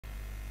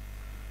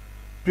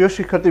প্রিয়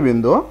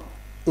শিক্ষার্থীবৃন্দ,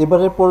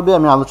 এবারের পর্বে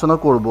আমি আলোচনা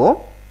করব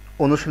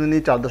অনুশীলনী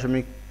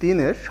 4.3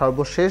 এর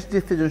সর্বশেষ যে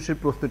সৃজনশীল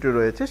প্রশ্নটি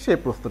রয়েছে সেই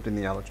প্রশ্নটি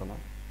নিয়ে আলোচনা।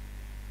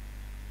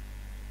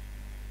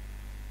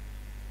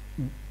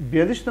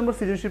 42 নম্বর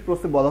সৃজনশীল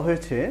প্রশ্নে বলা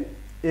হয়েছে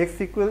x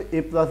 = a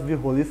 + b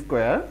whole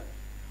square,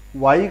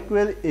 y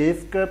 = a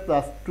square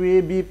 +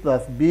 2ab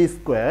 + b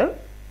square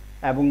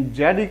এবং z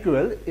 =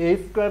 a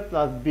square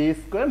 + b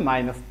square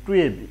 -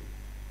 2ab।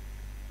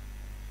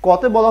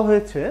 কতে বলা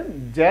হয়েছে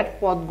z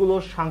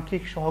পদগুলোর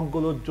সাংখ্যিক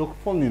সহগগুলোর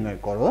যোগফল নির্ণয়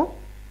করো।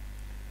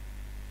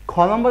 খ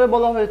নম্বরে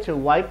বলা হয়েছে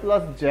y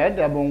 + z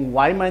এবং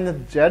y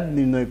 - z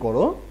নির্ণয়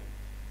করো।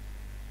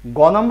 গ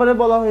নম্বরে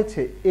বলা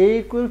হয়েছে a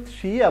 =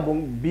 3 এবং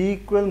b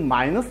 =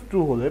 -2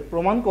 হলে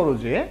প্রমাণ করো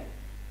যে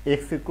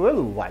x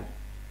 = y।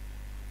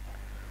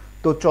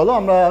 তো চলো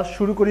আমরা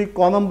শুরু করি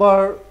ক নম্বর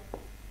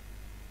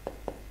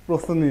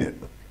প্রশ্ন নিয়ে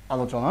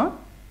আলোচনা,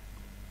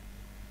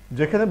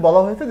 যেখানে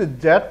বলা হয়েছে যে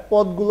z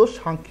পদগুলোর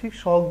সাংখ্যিক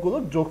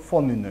সহগগুলোর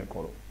যোগফল নির্ণয়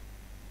করো।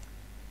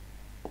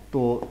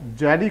 তো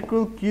z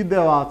 = কি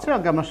দেওয়া আছে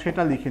আগে আমরা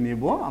সেটা লিখে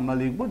নিব। আমরা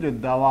লিখব যে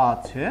দেওয়া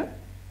আছে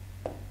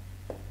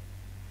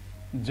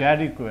z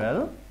 =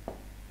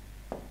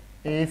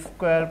 a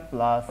square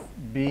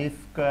 + b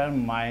square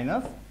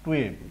 -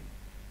 2ab।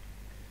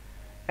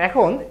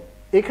 এখন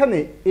এখানে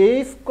a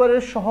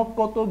স্কয়ারের সহগ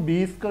কত, b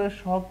স্কয়ারের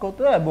সহগ কত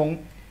এবং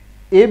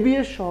ab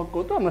এর সহগ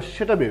কত আমরা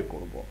সেটা বের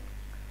করব।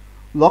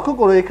 লক্ষ্য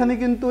করো এখানে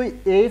কিন্তু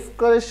a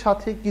স্কয়ারের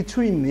সাথে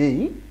কিছুই নেই।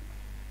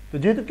 তো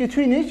যেহেতু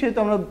কিছুই নেই সেহেতু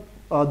আমরা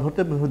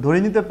ধরে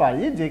নিতে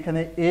পারি যে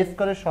এখানে a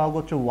স্কয়ারের সহগ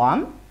হচ্ছে 1,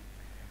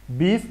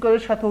 b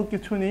স্কয়ারের সাথেও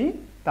কিছু নেই,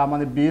 তার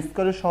মানে b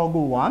স্কয়ারের সহগ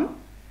 1,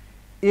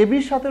 ab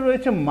এর সাথে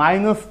রয়েছে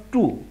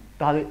 -2,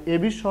 তাহলে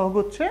ab এর সহগ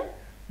হচ্ছে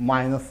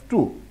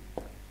 -2।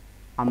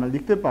 আমরা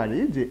লিখতে পারি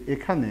যে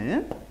এখানে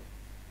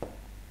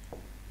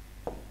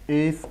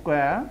a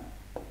স্কয়ার,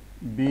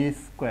 b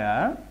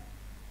স্কয়ার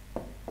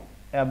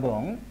এবং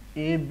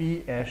ab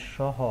এর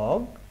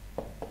সহগ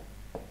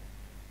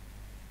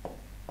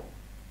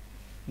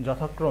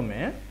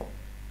যথাক্রমে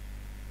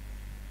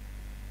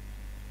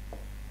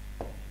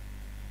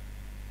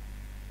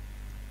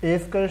a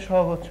স্কয়ারের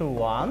সহগ হচ্ছে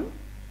 1,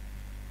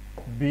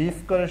 b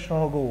স্কয়ারের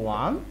সহগ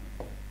 1,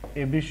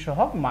 ab এর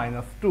সহগ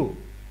 -2।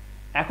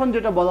 এখন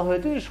যেটা বলা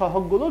হয়েছে যে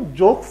সহগগুলো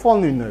যোগফল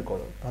নির্ণয়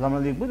করো, তাহলে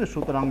আমরা লিখব যে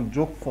সুতরাং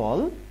যোগফল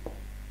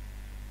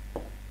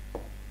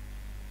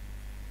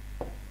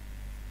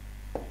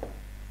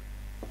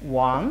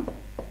 (1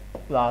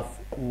 +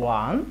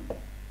 1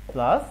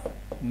 +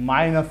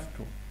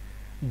 -2)।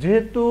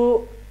 যেহেতু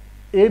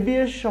ab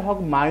এর সহগ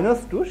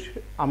 -2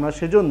 আমরা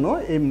সেজন্য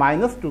এই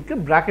 -2 কে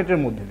ব্র্যাকেটের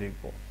মধ্যে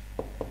লিখব।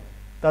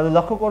 তাহলে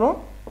লক্ষ্য করো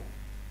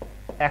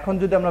এখন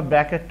যদি আমরা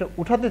ব্র্যাকেটটা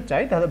উঠাতে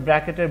চাই তাহলে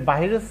ব্র্যাকেটের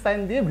বাইরের সাইন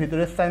দিয়ে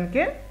ভিতরের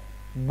সাইনকে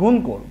গুণ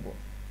করব,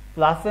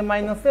 প্লাসে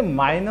মাইনাসে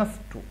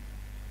 -2।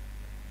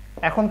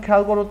 এখন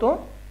খেয়াল করো তো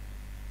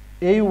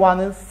এই 1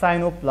 এর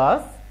সাইনও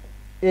প্লাস,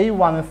 এই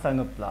 1 এর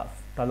সাইনও প্লাস,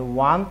 তাহলে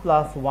 1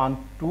 + 1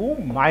 2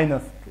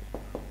 -2,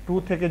 2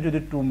 থেকে যদি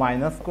 2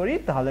 মাইনাস করি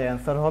তাহলে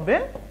অ্যান্সার হবে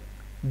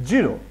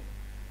 0।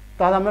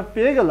 তাহলে আমরা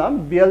পেয়ে গেলাম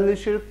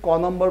 42 এর ক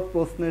নম্বর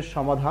প্রশ্নের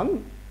সমাধান।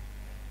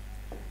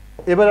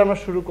 এবার আমরা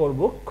শুরু করব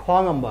খ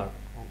নম্বর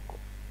অঙ্ক।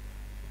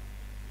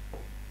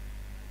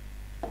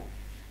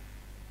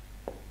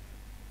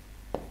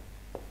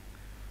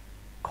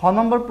 খ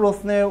নম্বর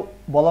প্রশ্নে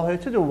বলা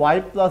হয়েছে যে y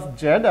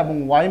 + z এবং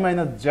y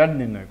 - z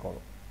নির্ণয়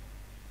করো।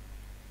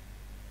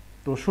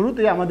 তো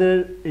শুরুতে আমাদের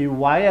এই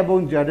y এবং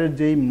z এর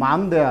যেই মান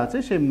দেওয়া আছে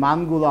সেই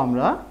মানগুলো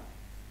আমরা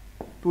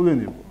তুলে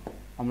নেব।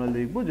 আমরা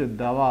লিখব যে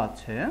দেওয়া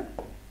আছে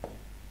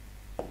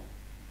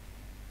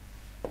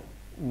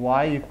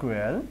y =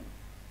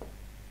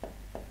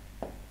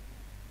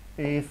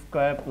 a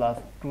square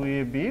 +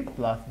 2ab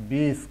 + b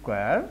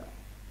square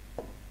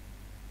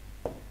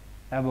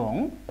এবং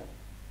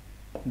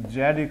z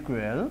 =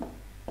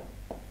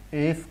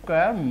 a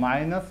square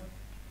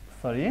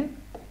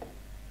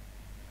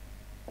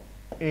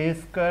a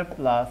square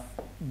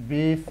 + b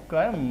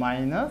square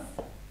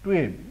 -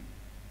 2ab।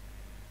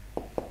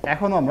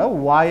 এখন আমরা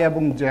y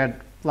এবং z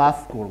প্লাস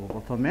করব।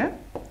 প্রথমে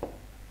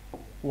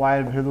y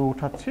এর value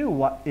উঠাচ্ছি,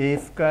 a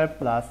square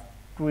 +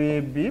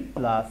 2ab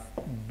 +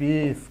 b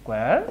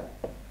square,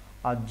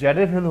 R z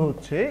এর ভ্যালু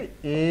হচ্ছে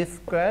a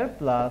square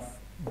 +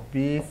 b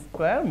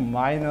square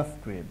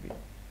 - 2ab।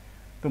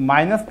 তো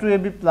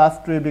 -2ab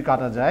 + 2ab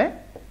কাটা যায়,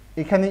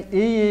 এখানে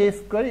এই a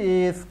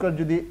স্কয়ার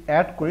যদি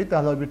অ্যাড করি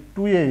তাহলে হবে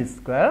 2a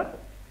স্কয়ার,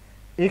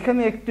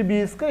 এখানে একটি b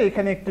স্কয়ার,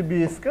 এখানে একটি b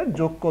স্কয়ার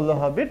যোগ করলে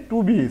হবে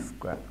 2b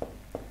স্কয়ার।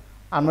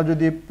 আমরা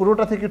যদি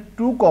পুরোটা থেকে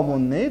 2 কমন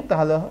নেই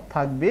তাহলে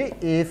থাকবে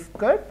a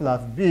স্কয়ার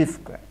 + b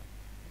স্কয়ার।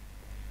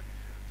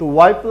 তো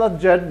y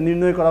 + z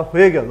নির্ণয় করা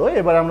হয়ে গেল।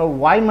 এবার আমরা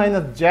y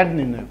 - z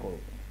নির্ণয়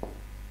করব।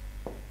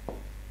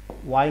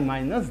 y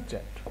 - z,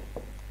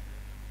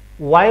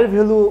 y এর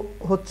ভ্যালু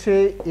হচ্ছে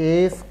a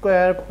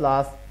square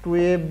 +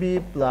 2ab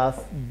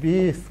 + b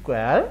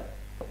square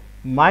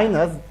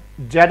minus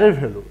z এর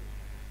ভ্যালু,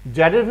 z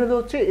এর ভ্যালু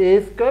হচ্ছে a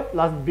square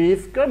 + b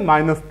square -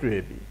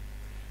 2ab।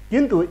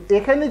 কিন্তু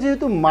এখানে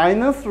যেহেতু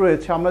মাইনাস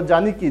রয়েছে, আমরা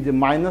জানি কি যে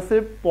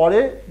মাইনাসের পরে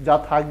যা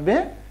থাকবে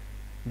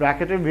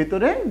ব্র্যাকেটের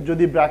ভিতরে,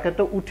 যদি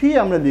ব্র্যাকেটটা উঠিয়ে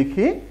আমরা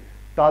লিখি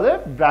তাহলে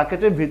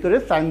ব্র্যাকেটের ভিতরে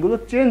সাইনগুলো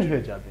চেঞ্জ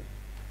হয়ে যাবে।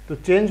 তো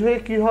চেঞ্জ হয়ে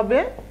কি হবে,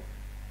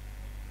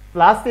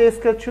 প্লাস এ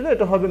স্কোয়ার ছিল,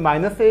 এটা হবে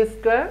মাইনাস এ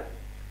স্কোয়ার,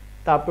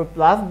 তারপর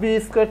প্লাস বি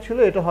স্কোয়ার ছিল,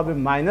 এটা হবে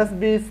মাইনাস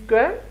বি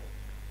স্কোয়ার,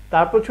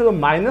 তারপর ছিল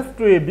মাইনাস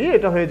 2ab,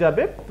 এটা হয়ে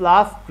যাবে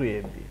প্লাস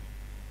 2ab।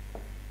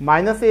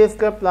 মাইনাস এ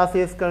স্কোয়ার প্লাস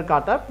এ স্কোয়ার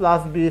কাটা,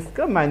 plus B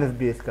square minus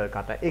B square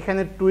কাটা,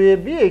 এখানে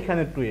 2ab,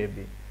 এখানে 2ab,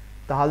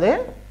 তাহলে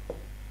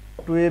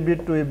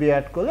 2ab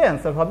অ্যাড করলে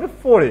অ্যান্সার হবে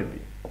 4ab।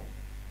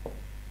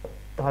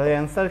 তাহলে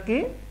অ্যান্সার কি,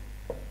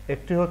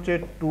 একটি হচ্ছে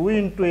 2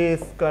 ইন্টু এ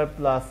স্কোয়ার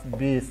প্লাস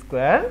বি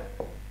স্কোয়ার,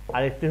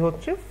 আর একটি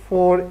হচ্ছে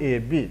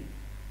 4ab।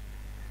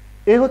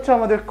 এই হচ্ছে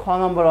আমাদের খ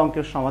নম্বর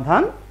অঙ্কের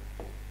সমাধান।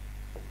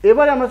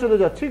 এবারে আমরা চলে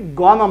যাচ্ছি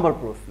গ নম্বর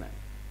প্রশ্নে।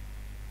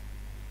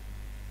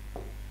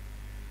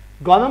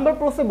 গ নম্বর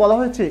প্রশ্নে বলা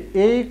হয়েছে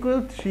a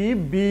 = 3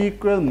 b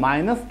 =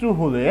 -2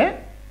 হলে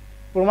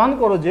প্রমাণ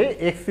করো যে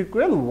x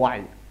 = y।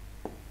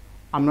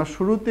 আমরা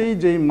শুরুতেই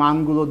যেই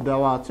মানগুলো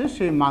দেওয়া আছে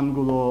সেই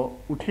মানগুলো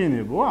উঠিয়ে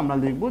নেব। আমরা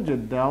লিখব যে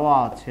দেওয়া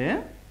আছে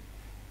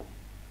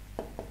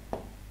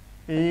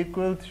a =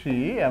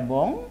 3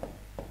 এবং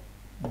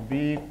b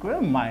 =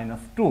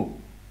 -2।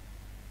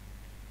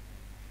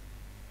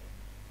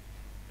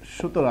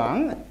 সুতরাং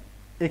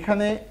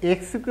এখানে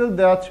x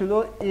দেওয়া ছিল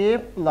a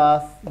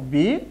plus b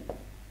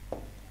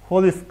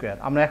whole square.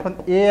 আমরা এখন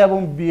a এবং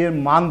b এর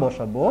মান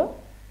বসাবো।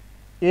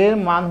 এর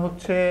মান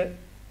হচ্ছে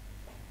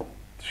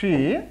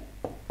 3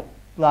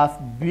 প্লাস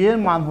b এর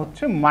মান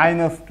হচ্ছে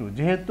 -2।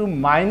 যেহেতু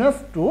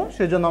 -2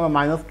 সেজন্য আমরা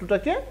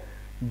 -2টাকে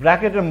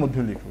ব্র্যাকেটের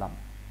মধ্যে লিখলাম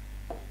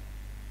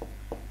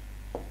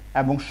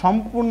এবং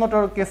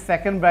সম্পূর্ণটাকে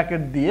সেকেন্ড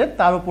ব্র্যাকেট দিয়ে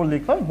তার উপর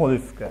লিখলাম হোল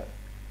স্কোয়ার।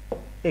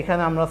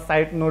 এখানে আমরা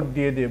সাইড নোট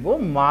দিয়ে দেব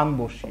মান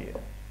বসিয়ে।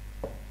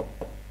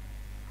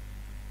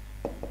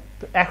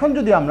 তো এখন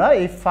যদি আমরা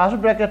এই ফার্স্ট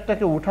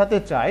ব্র্যাকেটটাকে উঠাতে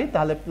চাই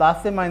তাহলে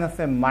প্লাসে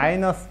মাইনাসে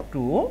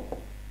 -2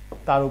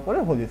 তার উপরে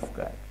হোল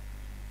স্কোয়ার।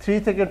 3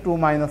 থেকে 2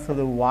 মাইনাস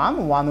হলে 1,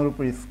 1 এর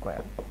উপর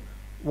স্কোয়ার।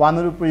 1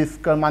 এর উপর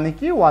স্কোয়ার মানে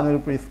কি, 1 এর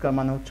উপর স্কোয়ার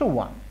মানে হচ্ছে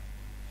 1।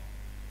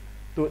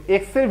 তো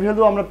x এর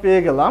ভ্যালু আমরা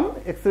পেয়ে গেলাম,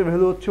 x এর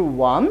ভ্যালু হচ্ছে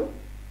 1।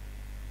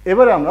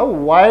 এবারে আমরা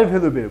y এর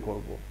ভ্যালু বের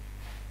করব।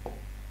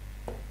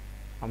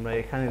 আমরা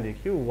এখানে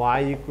লিখি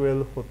y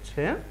 =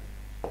 হচ্ছে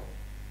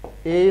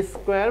a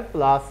square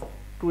plus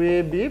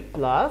 2ab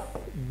plus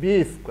b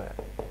square.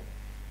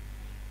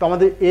 তো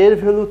আমাদের a এর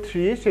ভ্যালু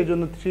 3, সেই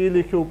জন্য 3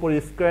 লিখে উপর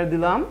স্কোয়ার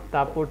দিলাম।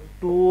 তারপর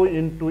 2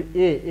 ইন্টু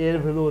a, এর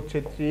ভ্যালু হচ্ছে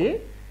 3,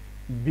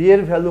 b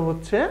এর ভ্যালু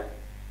হচ্ছে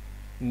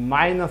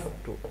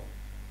 -2,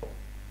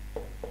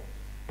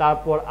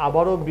 তারপর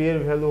আবারও b এর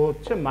ভ্যালু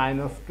হচ্ছে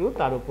 -2,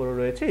 তার উপরে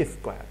রয়েছে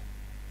স্কোয়ার।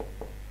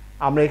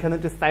 আমরা এখানে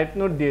একটা সাইড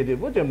নোট দিয়ে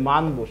দেব যে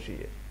মান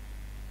বসিয়ে।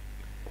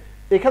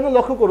 এখানে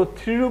লক্ষ্য করো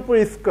 3 এর উপর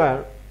স্কোয়ার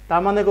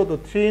তার মানে কত,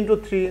 3 ইন্টু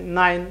 3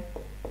 9।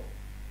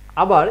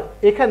 আবার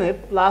এখানে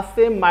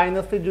প্লাসে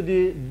মাইনাসে যদি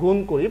গুণ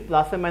করি,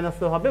 প্লাসে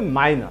মাইনাসে হবে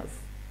মাইনাস।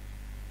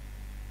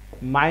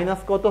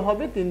 মাইনাস কত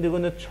হবে, 3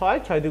 দুগুণে 6,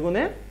 6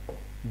 দুগুণে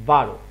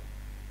 12।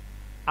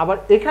 আবার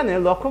এখানে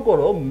লক্ষ্য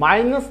করো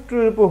 -2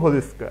 এর উপর হোল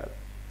স্কোয়ার।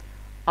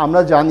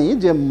 আমরা জানি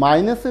যে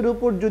মাইনাসের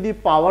উপর যদি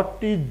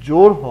পাওয়ারটি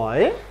জোড়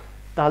হয়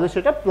তাহলে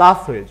সেটা প্লাস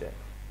হয়ে যায়।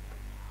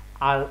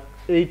 আর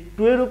এই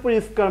 2 এর উপর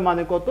স্কোয়ার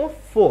মানে কত,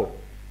 4।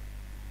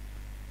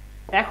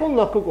 এখন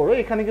লক্ষ্য করো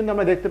এখানে কিন্তু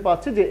আমরা দেখতে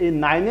পাচ্ছি যে এই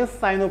 9 এর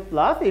সাইন অফ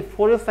প্লাস, এই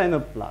 4 এর সাইন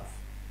অফ প্লাস।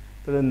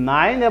 তাহলে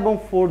 9 এবং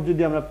 4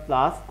 যদি আমরা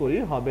প্লাস করি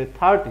হবে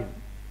 13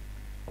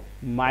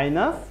 -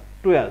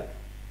 12।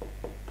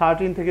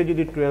 13 থেকে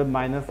যদি 12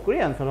 মাইনাস করি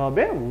অ্যান্সার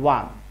হবে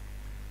 1।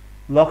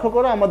 লক্ষ্য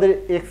করো আমাদের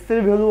x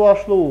এর ভ্যালু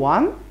আসলো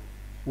 1,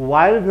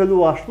 y এর ভ্যালু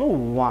আসলো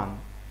 1।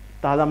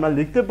 তাহলে আমরা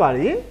লিখতে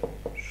পারি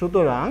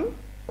সুতরাং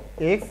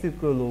x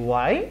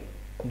 = y।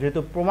 যেহেতু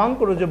প্রমাণ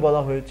করে যে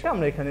বলা হয়েছে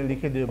আমরা এখানে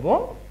লিখে দেব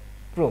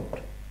প্রুভড।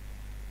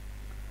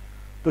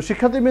 তো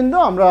শিক্ষার্থীবৃন্দ,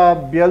 আমরা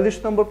 42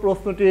 নম্বর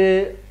প্রশ্নটি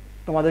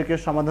তোমাদেরকে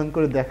সমাধান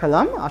করে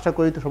দেখালাম। আশা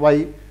করি তো সবাই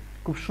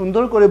খুব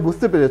সুন্দর করে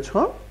বুঝতে পেরেছো।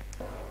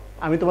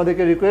 আমি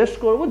তোমাদেরকে রিকোয়েস্ট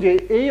করব যে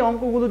এই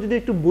অঙ্কগুলো যদি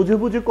একটু বুঝে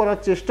বুঝে করার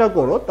চেষ্টা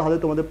করো তাহলে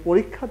তোমাদের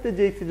পরীক্ষাতে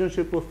যে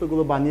সৃজনশীল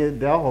প্রশ্নগুলো বানিয়ে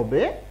দেওয়া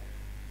হবে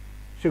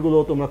সেগুলো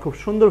তোমরা খুব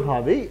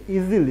সুন্দরভাবে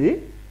ইজিলি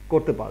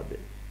করতে পারবে।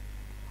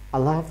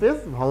 আল্লাহ হাফেজ,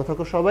 ভালো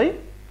থাকো সবাই।